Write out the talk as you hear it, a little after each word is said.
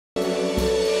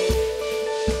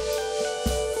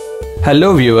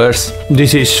Hello viewers,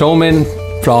 this is Showman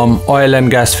from Oil and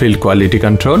Gas Field Quality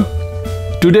Control.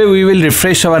 Today we will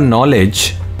refresh our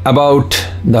knowledge about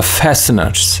the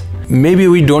fasteners. Maybe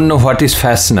we don't know what is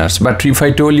fasteners, but if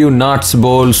I told you nuts,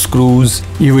 bolts, screws,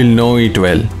 you will know it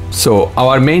well. So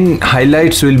our main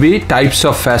highlights will be types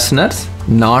of fasteners,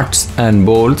 nuts and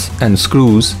bolts and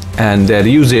screws, and their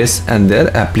uses and their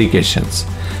applications.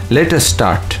 Let us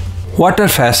start. What are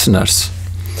fasteners?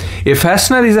 A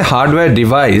fastener is a hardware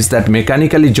device that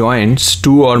mechanically joins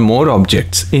two or more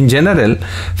objects. In general,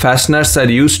 fasteners are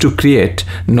used to create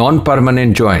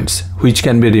non-permanent joints which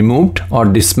can be removed or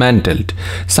dismantled.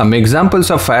 Some examples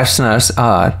of fasteners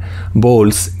are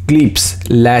bolts, clips,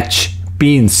 latch,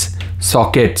 pins,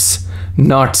 sockets,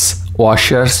 nuts,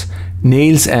 washers,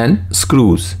 nails and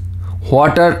screws.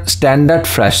 What are standard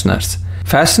fasteners?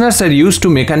 Fasteners are used to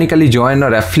mechanically join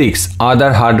or affix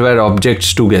other hardware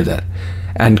objects together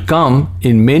and come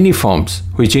in many forms,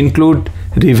 which include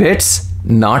rivets,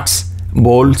 nuts,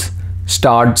 bolts,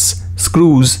 studs,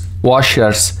 screws,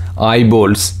 washers, eye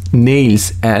bolts,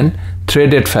 nails and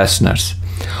threaded fasteners.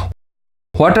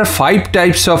 What are 5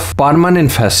 types of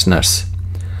permanent fasteners?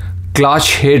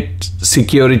 Clutch head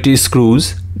security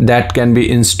screws that can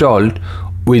be installed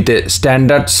with a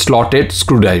standard slotted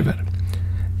screwdriver.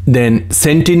 Then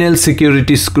sentinel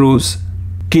security screws,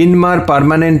 Kinmar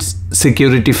permanent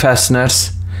security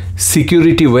fasteners,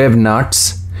 security web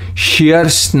nuts, shear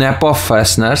snap-off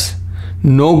fasteners,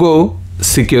 no-go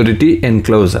security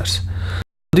enclosures.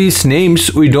 These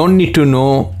names we don't need to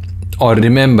know or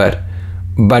remember,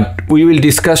 but we will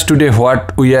discuss today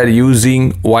what we are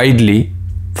using widely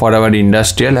for our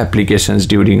industrial applications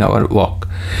during our work.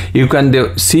 You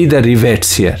can see the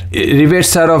rivets here.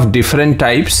 Rivets are of different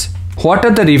types. What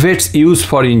are the rivets used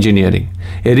for engineering?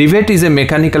 A rivet is a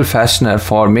mechanical fastener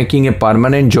for making a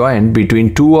permanent joint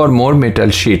between two or more metal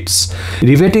sheets.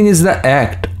 Riveting is the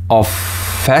act of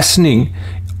fastening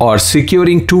or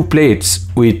securing two plates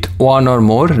with one or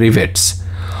more rivets.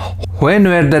 When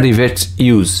were the rivets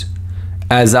used?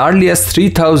 As early as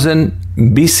 3000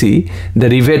 BC, the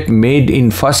rivet made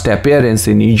its first appearance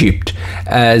in Egypt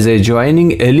as a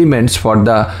joining elements for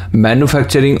the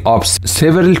manufacturing of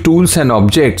several tools and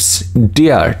objects.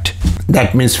 Dirt,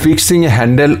 that means fixing a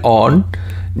handle on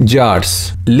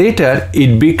jars. Later,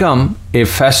 it became a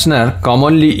fastener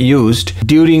commonly used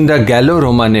during the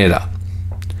Gallo-Roman era.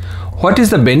 What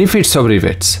is the benefits of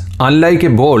rivets? Unlike a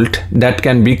bolt that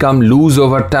can become loose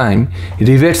over time,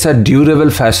 rivets are durable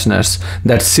fasteners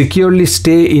that securely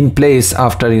stay in place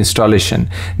after installation.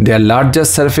 Their larger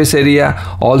surface area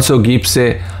also gives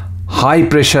a high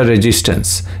pressure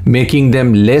resistance, making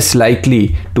them less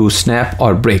likely to snap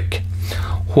or break.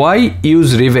 Why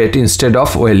use rivet instead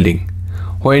of welding?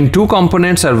 When two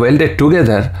components are welded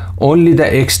together, only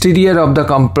the exterior of the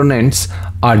components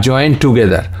are joined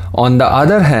together. On the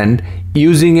other hand,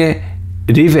 using a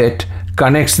rivet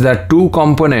connects the two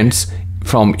components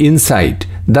from inside,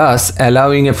 thus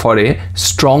allowing for a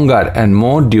stronger and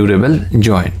more durable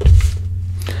joint.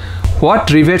 What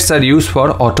rivets are used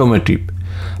for automotive?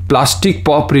 Plastic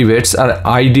pop rivets are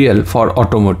ideal for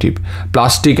automotive.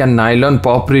 Plastic and nylon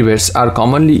pop rivets are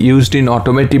commonly used in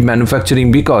automotive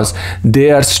manufacturing because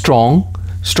they are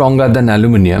stronger than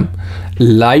aluminium,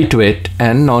 lightweight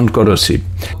and non-corrosive.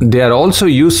 They are also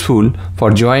useful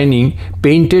for joining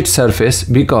painted surface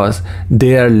because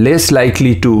they are less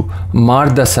likely to mar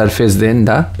the surface than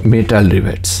the metal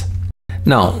rivets.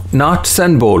 Now, nuts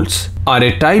and bolts are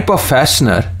a type of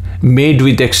fastener made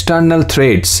with external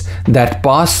threads that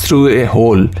pass through a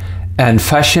hole and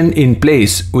fastened in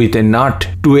place with a nut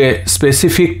to a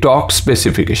specific torque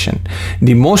specification.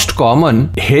 The most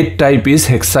common head type is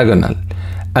hexagonal,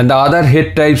 and the other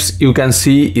head types you can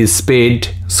see is spade,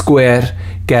 square,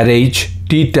 carriage,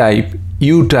 T-type,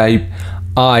 U-type,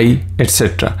 I,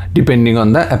 etc. depending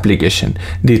on the application.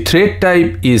 The thread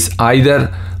type is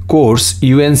either coarse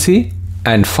UNC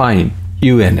and fine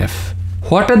UNF.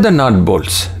 What are the nut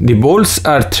bolts? The bolts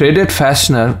are threaded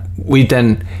fastener with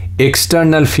an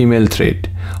external female thread.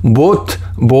 Both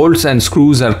bolts and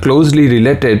screws are closely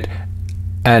related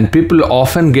and people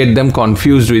often get them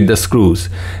confused with the screws.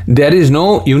 There is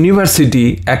no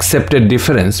university accepted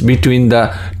difference between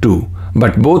the two,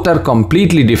 but both are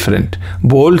completely different.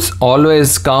 Bolts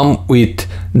always come with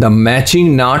the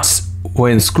matching nuts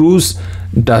when screws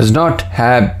does not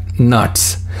have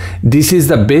nuts. This is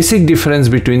the basic difference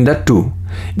between the two.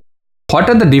 What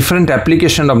are the different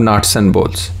applications of nuts and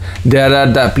bolts? There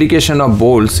are the application of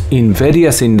bolts in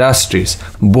various industries.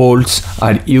 Bolts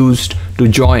are used to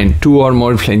join two or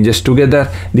more flanges together.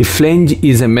 The flange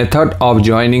is a method of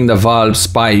joining the valves,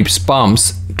 pipes,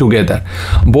 pumps together.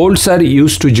 Bolts are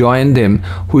used to join them,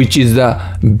 which is the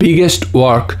biggest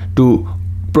work to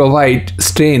provide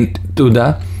strength to the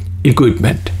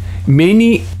equipment.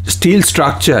 Many steel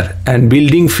structure and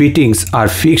building fittings are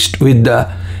fixed with the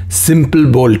simple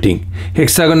bolting.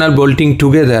 Hexagonal bolting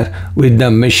together with the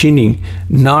machining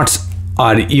nuts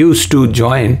are used to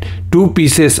join two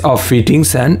pieces of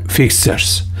fittings and fixtures.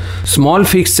 Small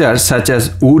fixtures such as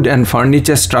wood and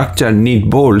furniture structure need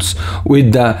bolts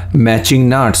with the matching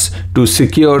nuts to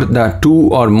secure the two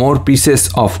or more pieces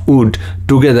of wood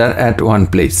together at one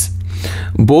place.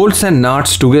 Bolts and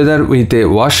nuts together with a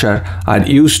washer are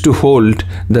used to hold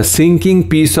the sinking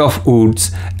piece of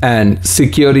woods and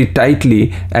secure it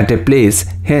tightly at a place,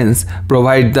 hence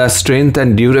provide the strength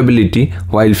and durability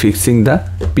while fixing the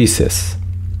pieces.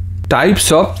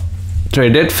 Types of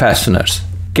threaded fasteners.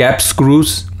 Cap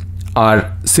screws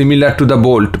are similar to the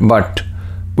bolt but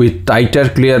with tighter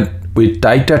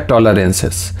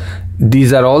tolerances.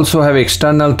 These are also have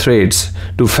external threads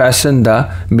to fasten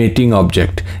the mating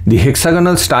object. The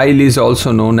hexagonal style is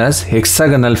also known as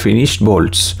hexagonal finished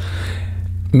bolts.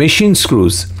 Machine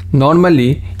screws,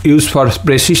 normally used for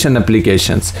precision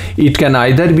applications. It can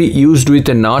either be used with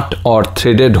a nut or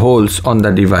threaded holes on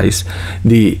the device.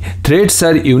 The threads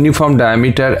are uniform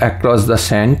diameter across the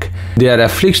shank. They are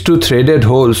affixed to threaded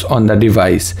holes on the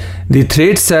device. The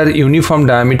threads are uniform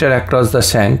diameter across the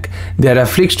shank. They are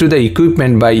affixed to the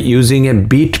equipment by using a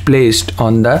bit placed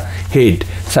on the head,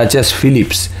 such as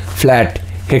Phillips, flat,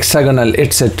 hexagonal,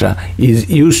 etc. is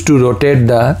used to rotate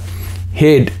the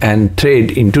head and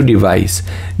thread into device.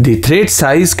 The thread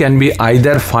size can be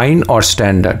either fine or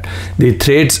standard. The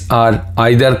threads are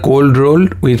either cold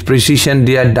rolled with precision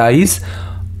dies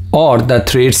or the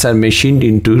threads are machined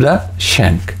into the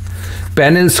shank.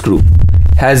 Panel screw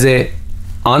has a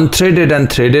unthreaded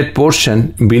and threaded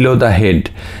portion below the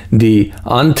head. The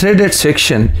unthreaded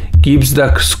section keeps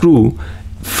the screw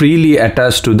freely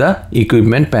attached to the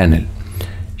equipment panel.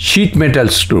 Sheet metal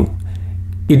screw.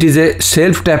 It is a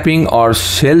self-tapping or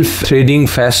self-threading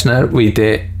fastener with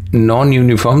a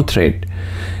non-uniform thread.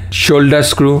 Shoulder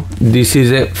screw. This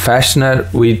is a fastener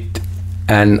with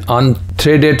an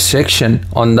unthreaded section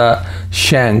on the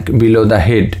shank below the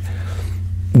head.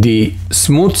 The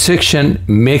smooth section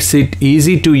makes it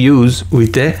easy to use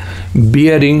with a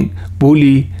bearing,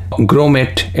 pulley,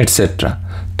 grommet, etc.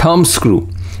 Thumb screw.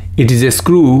 It is a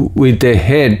screw with a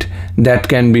head that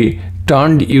can be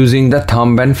turned using the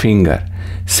thumb and finger.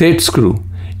 Set screw.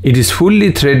 It is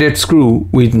fully threaded screw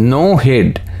with no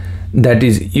head that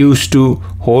is used to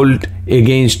hold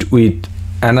against with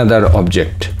another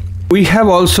object. We have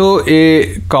also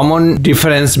a common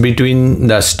difference between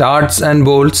the studs and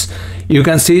bolts. You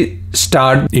can see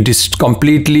stud, it is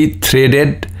completely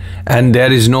threaded and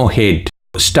there is no head.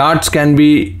 Studs can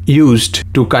be used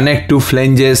to connect to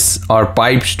flanges or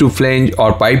pipes to flange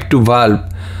or pipe to valve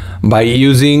by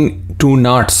using two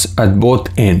nuts at both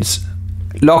ends.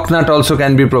 Lock nut also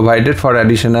can be provided for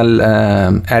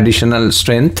additional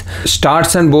strength.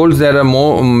 Studs and bolts, there are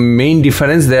more main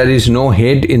difference. There is no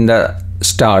head in the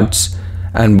studs,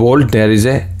 and bolt there is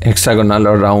a hexagonal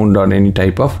or round or any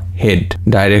type of head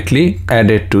directly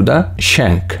added to the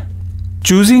shank.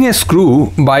 Choosing a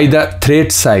screw by the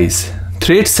thread size.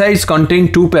 Thread size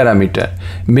contains two parameters: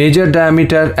 major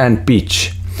diameter and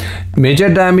pitch. Major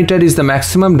diameter is the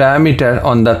maximum diameter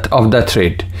of the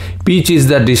thread. Pitch is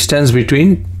the distance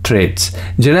between threads.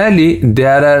 Generally,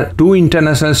 there are two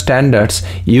international standards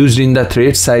used in the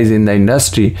thread size in the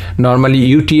industry.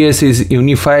 Normally, UTS is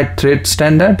Unified Thread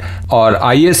Standard, or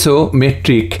ISO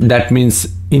metric, that means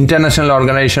International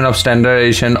Organization of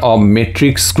Standardization of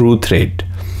Metric Screw Thread.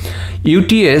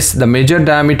 UTS, the major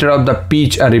diameter of the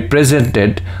pitch, are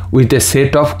represented with a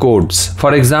set of codes.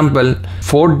 For example,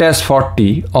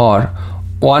 4-40 or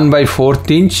 1/4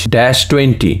 inch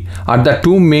 -20 are the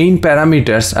two main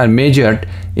parameters are measured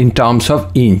in terms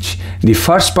of inch. The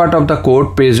first part of the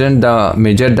code presents the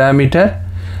major diameter,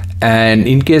 and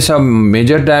in case of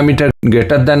major diameter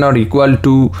greater than or equal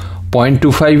to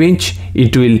 0.25 inch,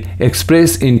 it will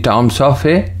express in terms of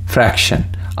a fraction.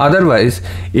 Otherwise,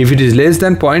 if it is less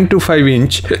than 0.25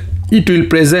 inch, it will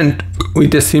present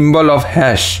with a symbol of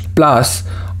hash plus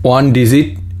one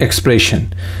digit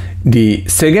expression. The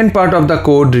second part of the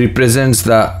code represents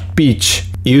the pitch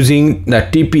using the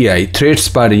TPI, threads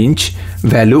per inch,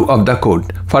 value of the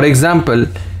code. For example,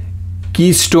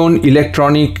 Keystone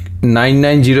Electronic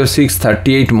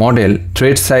 990638 model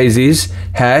thread size is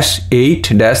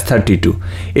 #8-32.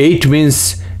 8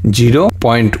 means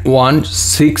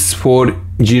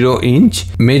 0.1640 inch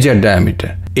major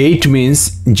diameter. 8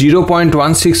 means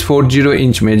 0.1640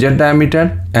 inch major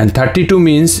diameter, and 32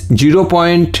 means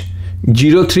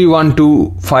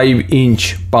 03125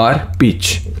 inch per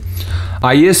pitch.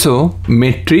 ISO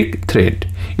metric thread.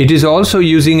 It is also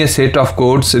using a set of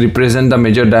codes represent the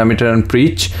measured diameter and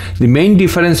pitch. The main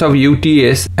difference of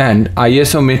UTS and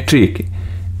ISO metric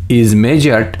is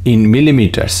measured in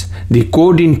millimeters. The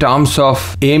code in terms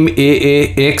of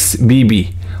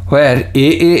MAAXBB, where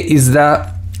AA is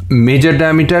the measured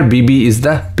diameter, BB is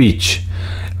the pitch.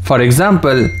 For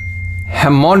example,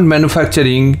 Hammond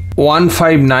Manufacturing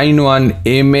 1591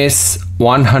 MS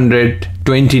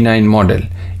 129 model.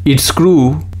 Its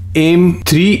screw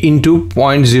M3 into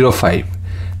 0.05.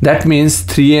 That means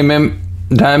 3 mm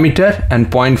diameter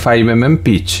and 0.5 mm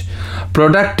pitch.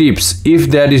 Product tips: if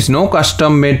there is no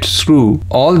custom made screw,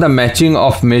 all the matching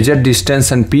of measured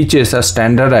distance and pitches are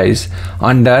standardized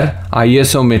under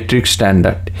ISO metric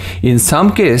standard. In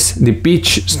some case, the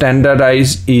pitch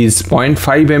standardized is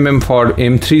 0.5 mm for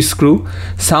M3 screw.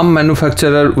 Some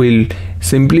manufacturer will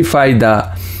simplify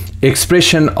the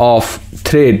expression of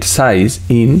thread size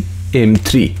in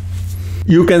M3.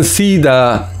 You can see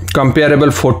the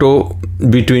comparable photo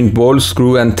between bolt,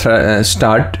 screw and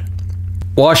stud.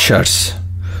 Washers.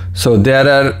 So there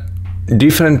are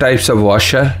different types of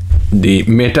washer. The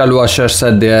metal washers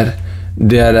are there.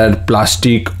 There are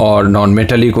plastic or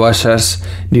non-metallic washers,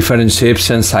 different shapes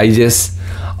and sizes.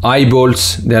 Eye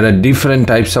bolts. There are different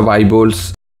types of eye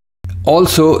bolts.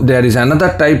 Also, there is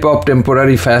another type of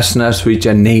temporary fasteners which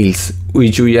are nails,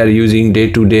 which we are using day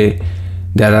to day.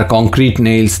 There are concrete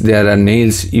nails, there are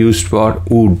nails used for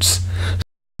woods.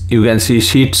 You can see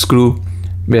sheet screw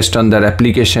based on their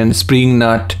application, spring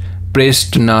nut,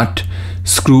 pressed nut,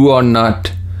 screw or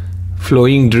nut,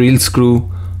 flowing drill screw,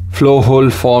 flow hole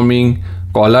forming,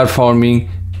 collar forming,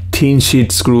 thin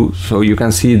sheet screw. So you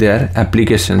can see their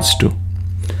applications too.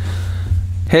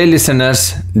 Hey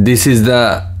listeners, this is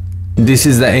the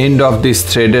end of this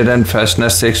threaded and fastener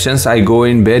sections. I go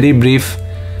in very brief,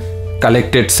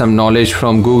 collected some knowledge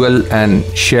from Google and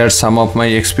share some of my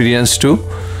experience too.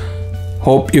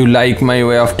 Hope you like my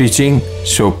way of teaching.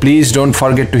 So please don't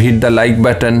forget to hit the like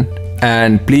button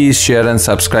and please share and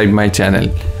subscribe my channel.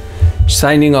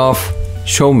 Signing off,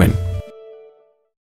 Showman.